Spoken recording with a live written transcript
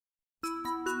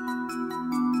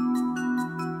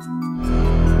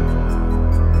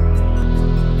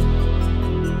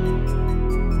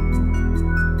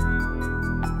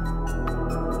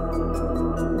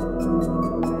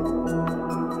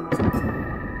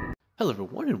Hello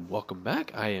everyone and welcome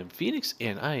back. I am Phoenix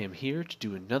and I am here to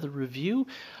do another review.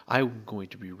 I'm going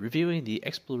to be reviewing the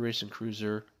Exploration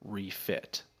Cruiser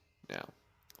Refit. Now,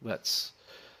 without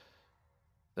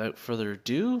further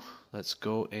ado, let's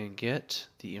go and get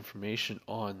the information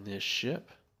on this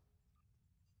ship.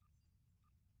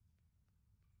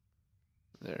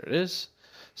 There it is.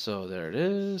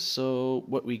 So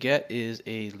what we get is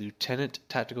a lieutenant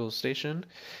tactical station,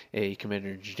 a commander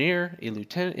engineer, a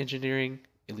lieutenant engineering,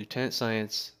 a lieutenant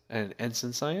science, and an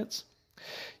ensign science.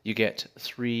 You get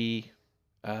three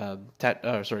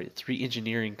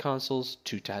engineering consoles,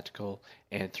 2 tactical,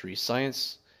 and 3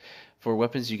 science. For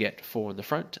weapons, you get 4 in the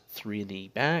front, 3 in the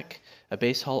back, a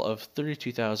base hull of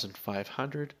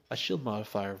 32,500, a shield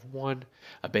modifier of 1,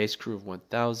 a base crew of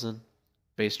 1,000,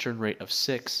 base turn rate of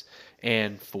 6,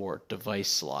 and 4 device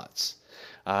slots.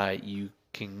 You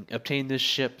can obtain this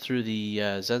ship through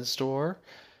the Zen store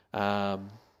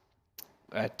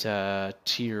at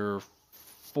tier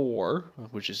 4,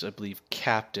 which is, I believe,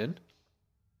 Captain.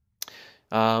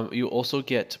 You also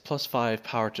get +5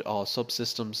 power to all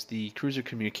subsystems, the cruiser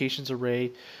communications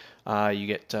array. You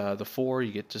get the 4,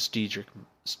 you get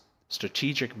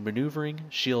strategic maneuvering,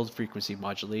 shield frequency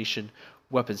modulation,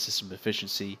 weapon system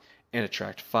efficiency, and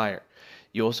attract fire.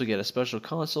 You also get a special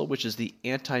console, which is the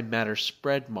antimatter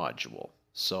spread module.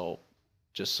 So,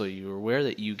 just so you're aware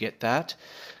that you get that.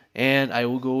 And I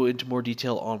will go into more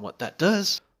detail on what that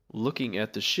does. Looking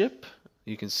at the ship,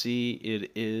 you can see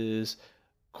it is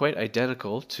quite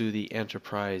identical to the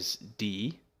Enterprise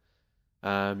D.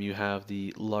 You have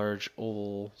the large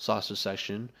oval saucer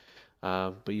section,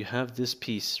 but you have this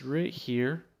piece right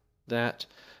here that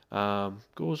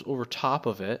goes over top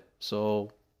of it.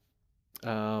 So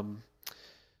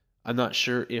I'm not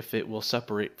sure if it will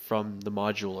separate from the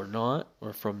module or not,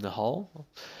 or from the hull.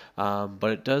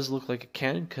 But it does look like it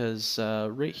can, because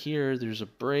right here there's a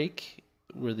break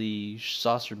where the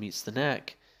saucer meets the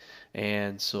neck,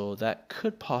 and so that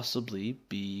could possibly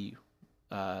be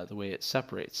the way it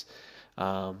separates.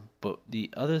 But the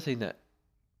other thing that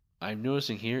I'm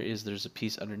noticing here is there's a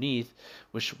piece underneath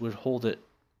which would hold it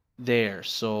there.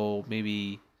 So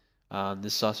maybe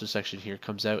this saucer section here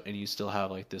comes out and you still have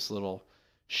like this little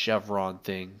chevron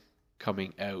thing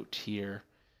coming out here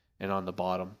and on the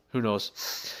bottom. Who knows?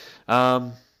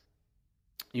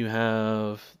 You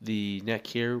have the neck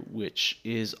here, which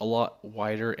is a lot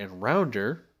wider and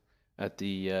rounder at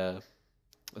the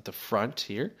front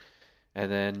here, and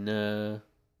then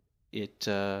it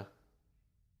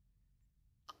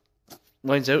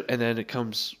lines out, and then it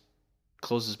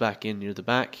closes back in near the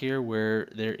back here, where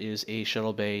there is a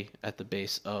shuttle bay at the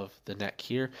base of the neck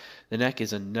here. The neck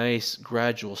is a nice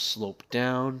gradual slope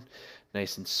down,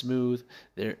 nice and smooth.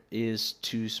 There is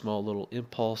 2 small little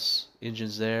impulse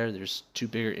engines there. There's 2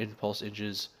 bigger impulse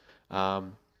engines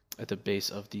at the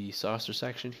base of the saucer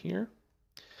section here.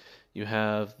 You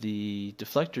have the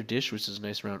deflector dish, which is a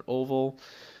nice round oval,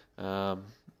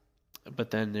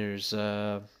 but then there's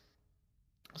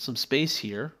some space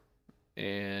here,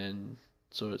 and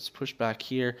so it's pushed back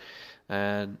here,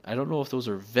 and I don't know if those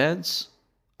are vents.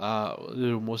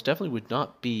 There most definitely would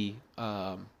not be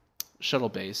shuttle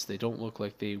bays. They don't look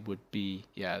like they would be.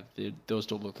 Yeah, those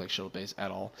don't look like shuttle bays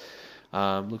at all.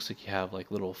 Looks like you have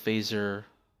like little phaser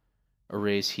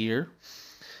arrays here.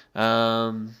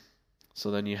 So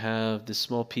then you have this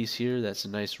small piece here that's a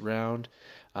nice round,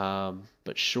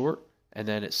 but short, and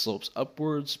then it slopes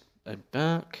upwards and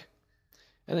back.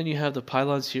 And then you have the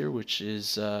pylons here, which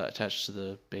is attached to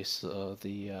the base of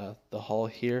the hull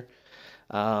here.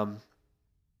 So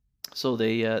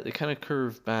they kind of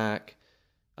curve back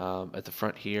at the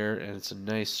front here, and it's a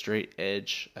nice straight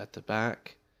edge at the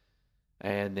back.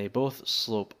 And they both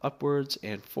slope upwards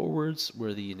and forwards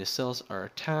where the nacelles are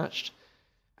attached.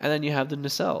 And then you have the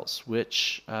nacelles,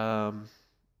 which, let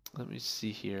me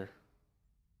see here.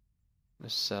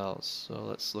 Nacelles. So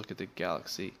let's look at the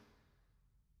Galaxy.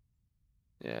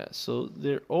 Yeah, so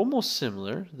they're almost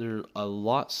similar. They're a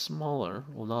lot smaller.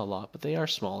 Well, not a lot, but they are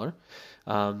smaller.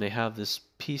 They have this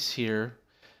piece here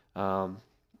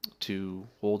to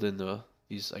hold in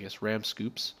these, I guess, ram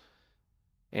scoops.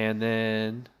 And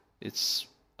then it's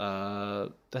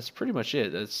that's pretty much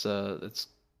it. That's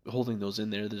holding those in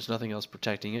there. There's nothing else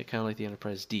protecting it, kind of like the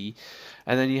Enterprise D.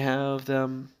 And then you have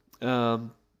them. They're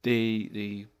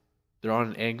on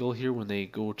an angle here when they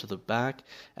go to the back,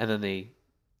 and then they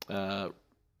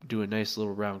do a nice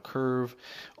little round curve,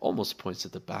 almost points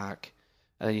at the back.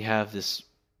 And then you have this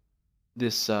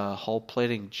hull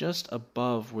plating just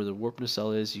above where the warp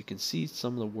nacelle is. You can see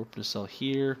some of the warp nacelle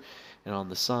here and on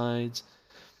the sides.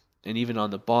 and even on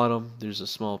the bottom, there's a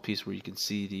small piece where you can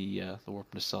see the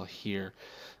warp nacelle here.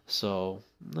 So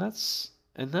that's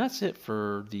it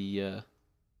for the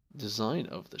design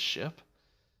of the ship.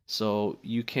 So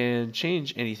you can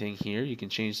change anything here. You can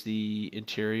change the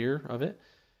interior of it.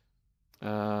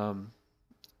 Um,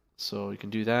 so you can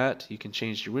do that. You can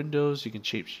change your windows. You can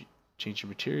change your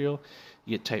material.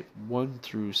 You get type 1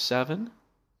 through 7. You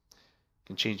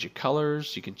can change your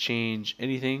colors. You can change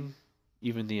anything,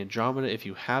 even the Andromeda if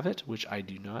you have it, which I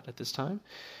do not at this time.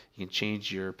 You can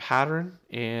change your pattern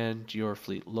and your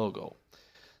fleet logo.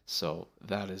 So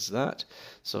that is that.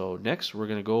 So next we're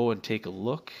going to go and take a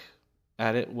look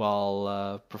at it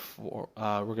while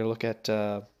we're going to look at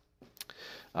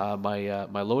my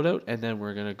loadout, and then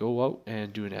we're going to go out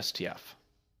and do an STF.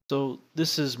 So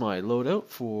this is my loadout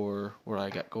for what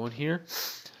I got going here.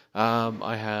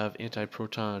 I have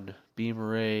anti-proton beam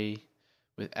array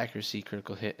with accuracy,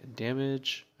 critical hit, and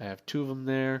damage. I have 2 of them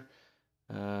there.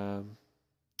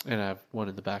 And I have 1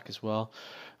 in the back as well.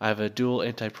 I have a dual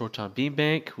anti-proton beam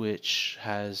bank, which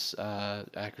has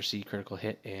accuracy, critical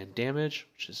hit, and damage,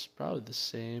 which is probably the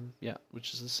same. Yeah,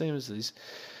 which is the same as these.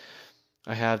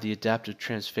 I have the adaptive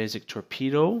transphasic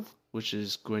torpedo, which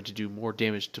is going to do more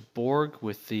damage to Borg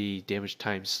with the damage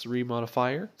times 3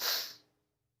 modifier.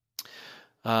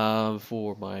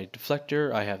 For my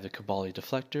deflector, I have the Kabali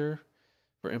deflector.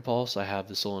 For impulse, I have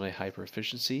the Solenoid hyper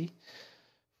efficiency.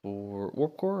 For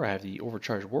warp core, I have the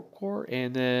overcharged warp core,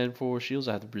 and then for shields,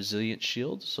 I have the resilient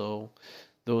shield. So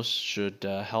those should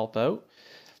help out.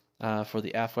 For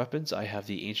the aft weapons, I have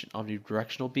the ancient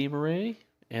omnidirectional beam array,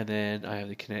 and then I have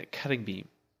the kinetic cutting beam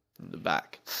in the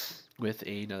back with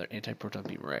another anti-proton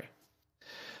beam array.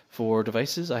 For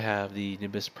devices, I have the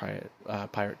Nimbus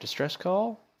Pirate Distress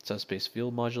Call, subspace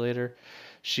field modulator,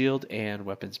 shield, and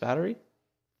weapons battery.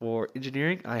 For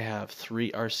engineering, I have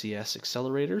 3 RCS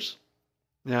accelerators.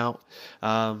 Now,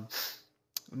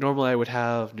 normally I would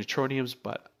have neutroniums,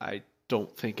 but I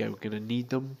don't think I'm going to need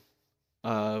them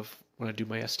when I do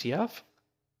my STF.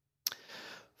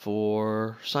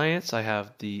 For science, I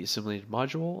have the assimilated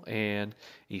module and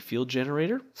a field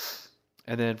generator.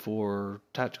 And then for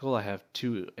tactical, I have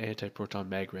 2 anti-proton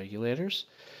mag regulators.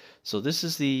 So this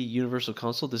is the universal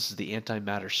console. This is the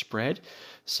antimatter spread.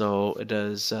 So it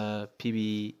does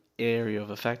PB area of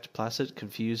effect, placid,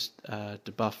 confused,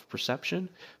 debuff perception,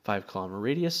 5 kilometer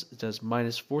radius. It does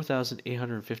minus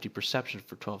 4,850 perception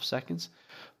for 12 seconds,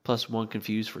 plus 1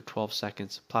 confused for 12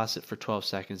 seconds, placid for 12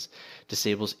 seconds,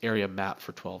 disables area map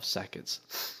for 12 seconds.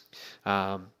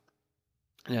 Now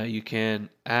you can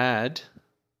add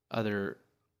other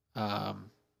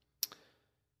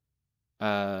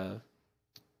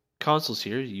consoles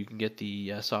here. You can get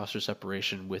the saucer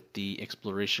separation with the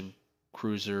Exploration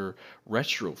Cruiser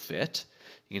Retrofit.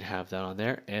 You can have that on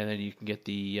there, and then you can get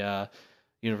the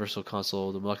Universal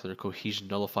Console, the Molecular Cohesion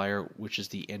Nullifier, which is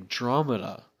the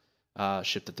Andromeda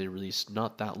ship that they released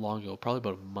not that long ago, probably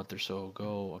about a month or so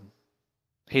ago. I'm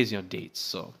hazy on dates,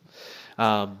 so.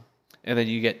 And then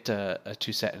you get a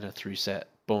 2-set and a 3-set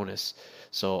bonus.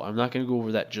 So I'm not going to go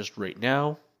over that just right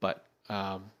now, but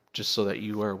just so that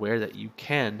you are aware that you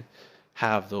can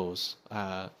have those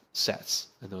sets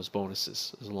and those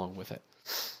bonuses along with it.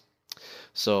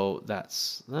 So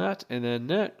that's that. And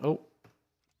then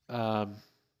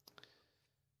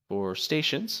for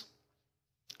stations,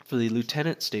 for the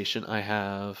lieutenant station, I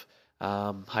have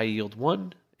high yield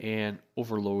 1 and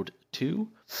overload 2.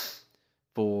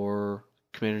 For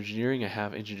commander engineering, I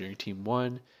have engineering team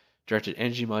 1, directed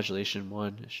energy modulation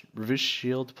 1, reverse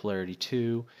shield polarity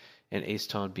 2, and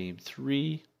Aceton beam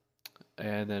 3.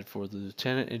 And then for the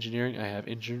lieutenant engineering, I have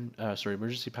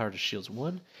emergency power to shields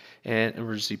 1 and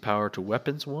emergency power to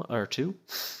weapons 2.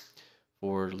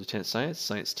 For lieutenant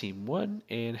science team 1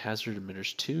 and hazard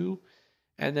emitters 2.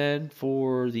 And then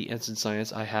for the ensign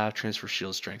science, I have transfer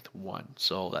shield strength 1.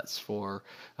 So that's for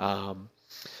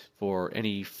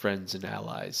any friends and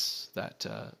allies that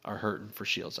are hurting for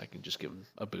shields. I can just give them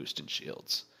a boost in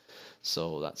shields.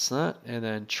 So that's that. And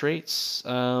then traits.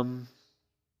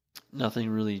 Nothing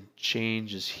really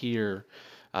changes here.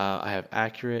 I have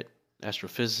accurate,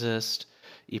 astrophysicist,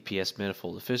 EPS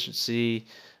manifold efficiency,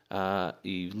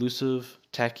 elusive,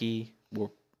 techie,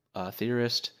 warp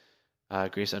theorist,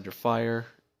 grace under fire,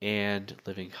 and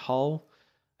living hull.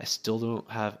 I still don't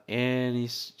have any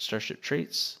starship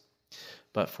traits,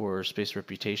 but for space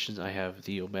reputations, I have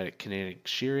the ometic kinetic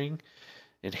shearing,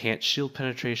 enhanced shield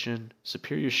penetration,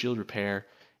 superior shield repair,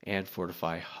 and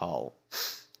fortify hull.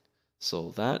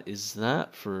 So that is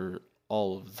that for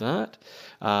all of that.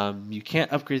 You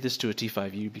can't upgrade this to a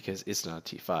T5U because it's not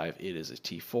a T5, it is a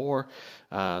T4.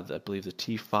 I believe the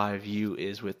T5U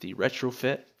is with the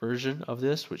retrofit version of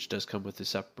this, which does come with the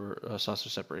saucer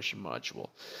separation module.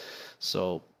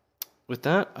 So with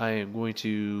that, I am going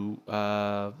to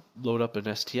load up an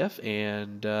STF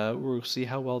and we'll see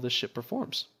how well this ship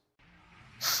performs.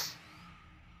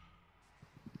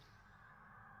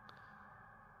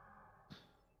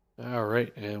 All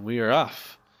right, and we are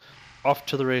off. Off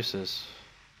to the races.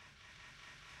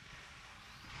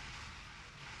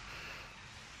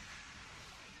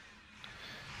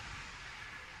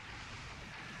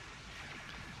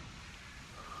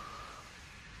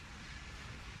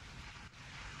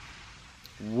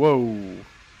 Whoa.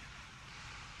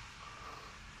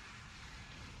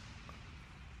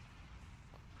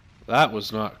 That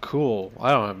was not cool.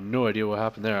 I don't have no idea what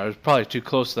happened there. I was probably too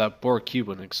close to that Borg cube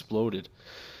when it exploded.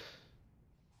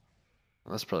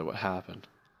 That's probably what happened.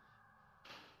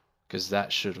 Because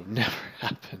that should have never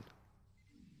happened.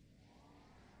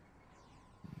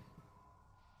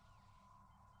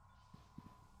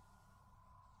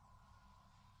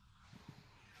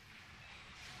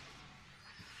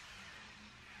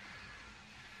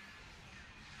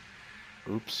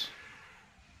 Oops.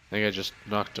 I think I just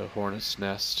knocked a hornet's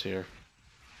nest here.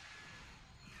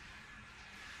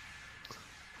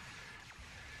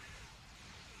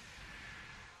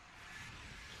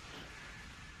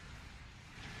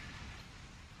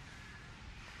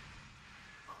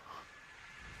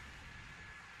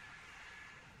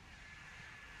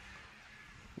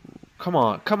 Come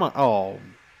on, come on. Oh.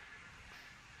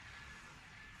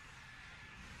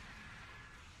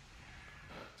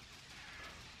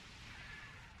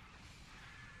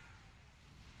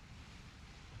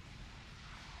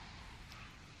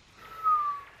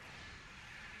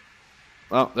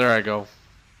 Oh, there I go.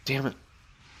 Damn it.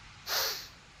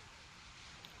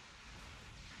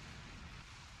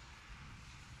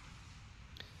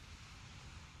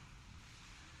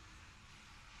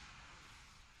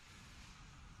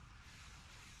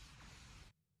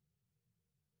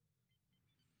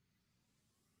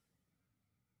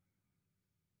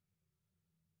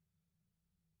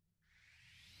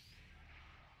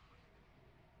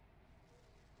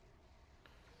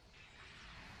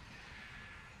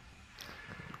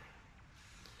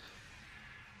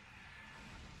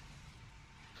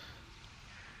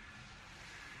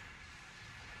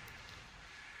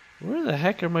 Where the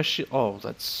heck are my Oh,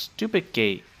 that stupid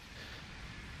gate.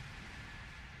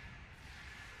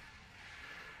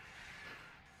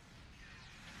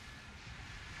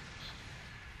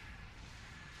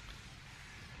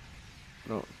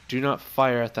 No, do not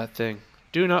fire at that thing.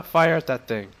 Do not fire at that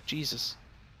thing. Jesus.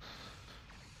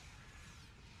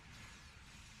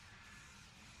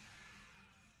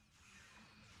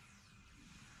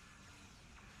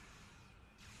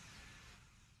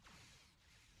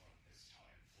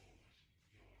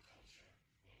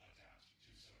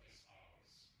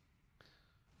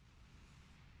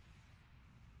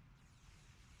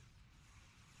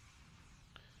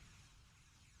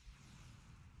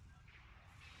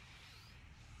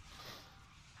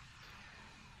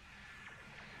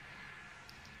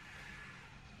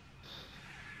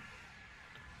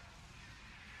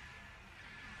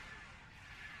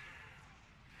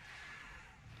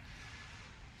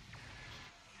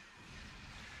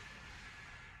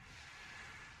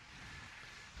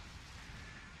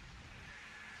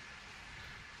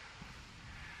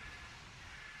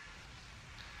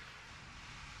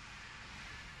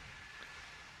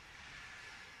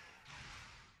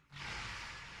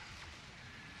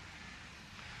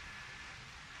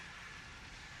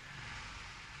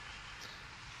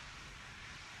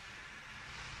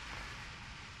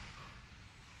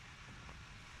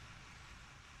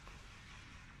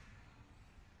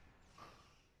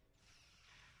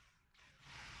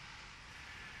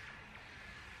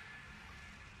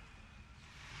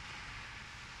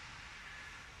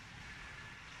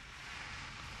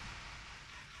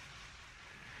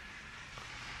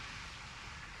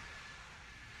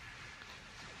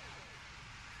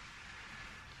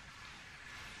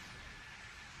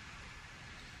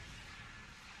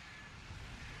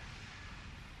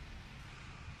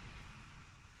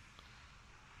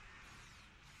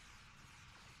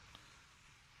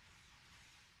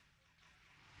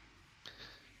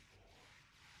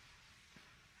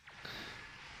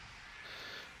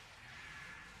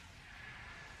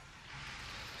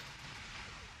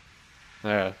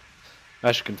 There.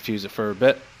 That should confuse it for a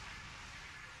bit.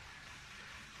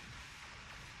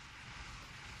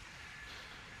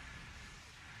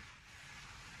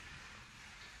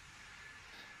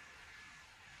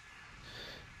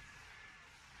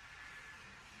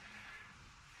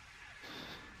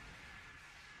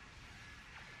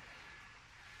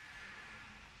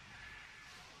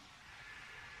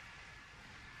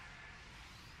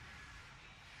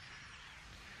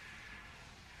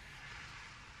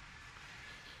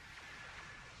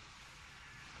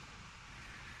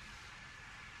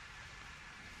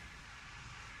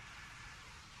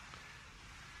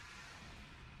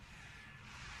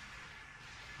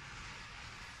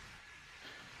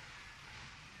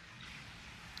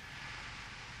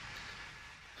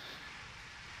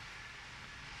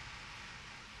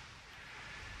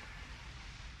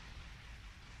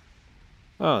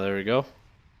 Oh, there we go.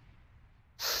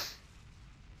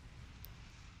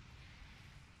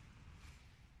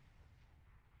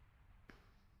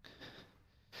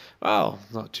 Oh,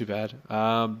 not too bad.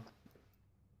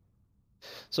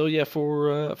 So yeah,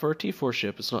 for a T4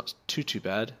 ship, it's not too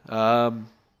bad. Now,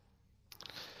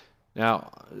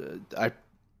 I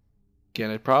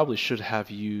probably should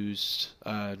have used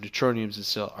neutroniums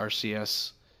instead of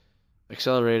RCS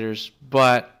accelerators,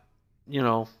 but you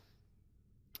know,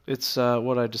 it's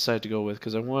what I decided to go with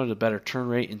because I wanted a better turn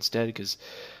rate instead. Because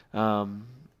um,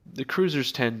 the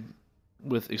cruisers tend,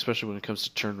 especially when it comes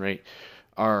to turn rate,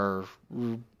 are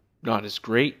not as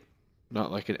great,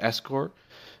 not like an escort.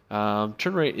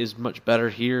 Turn rate is much better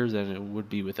here than it would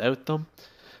be without them.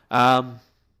 Um,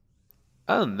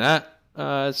 Other than that,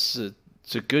 it's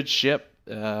a good ship.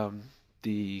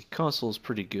 The console is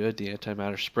pretty good. The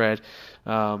antimatter spread.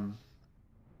 Um,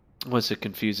 Once it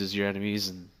confuses your enemies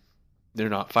and they're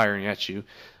not firing at you,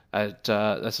 that's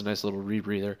a nice little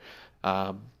rebreather.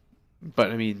 Um,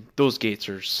 but I mean, those gates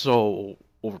are so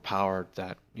overpowered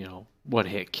that one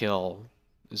hit kill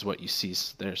is what you see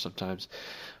there sometimes.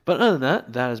 But other than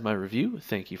that, that is my review.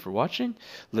 Thank you for watching.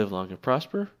 Live long and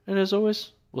prosper, and as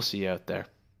always, we'll see you out there.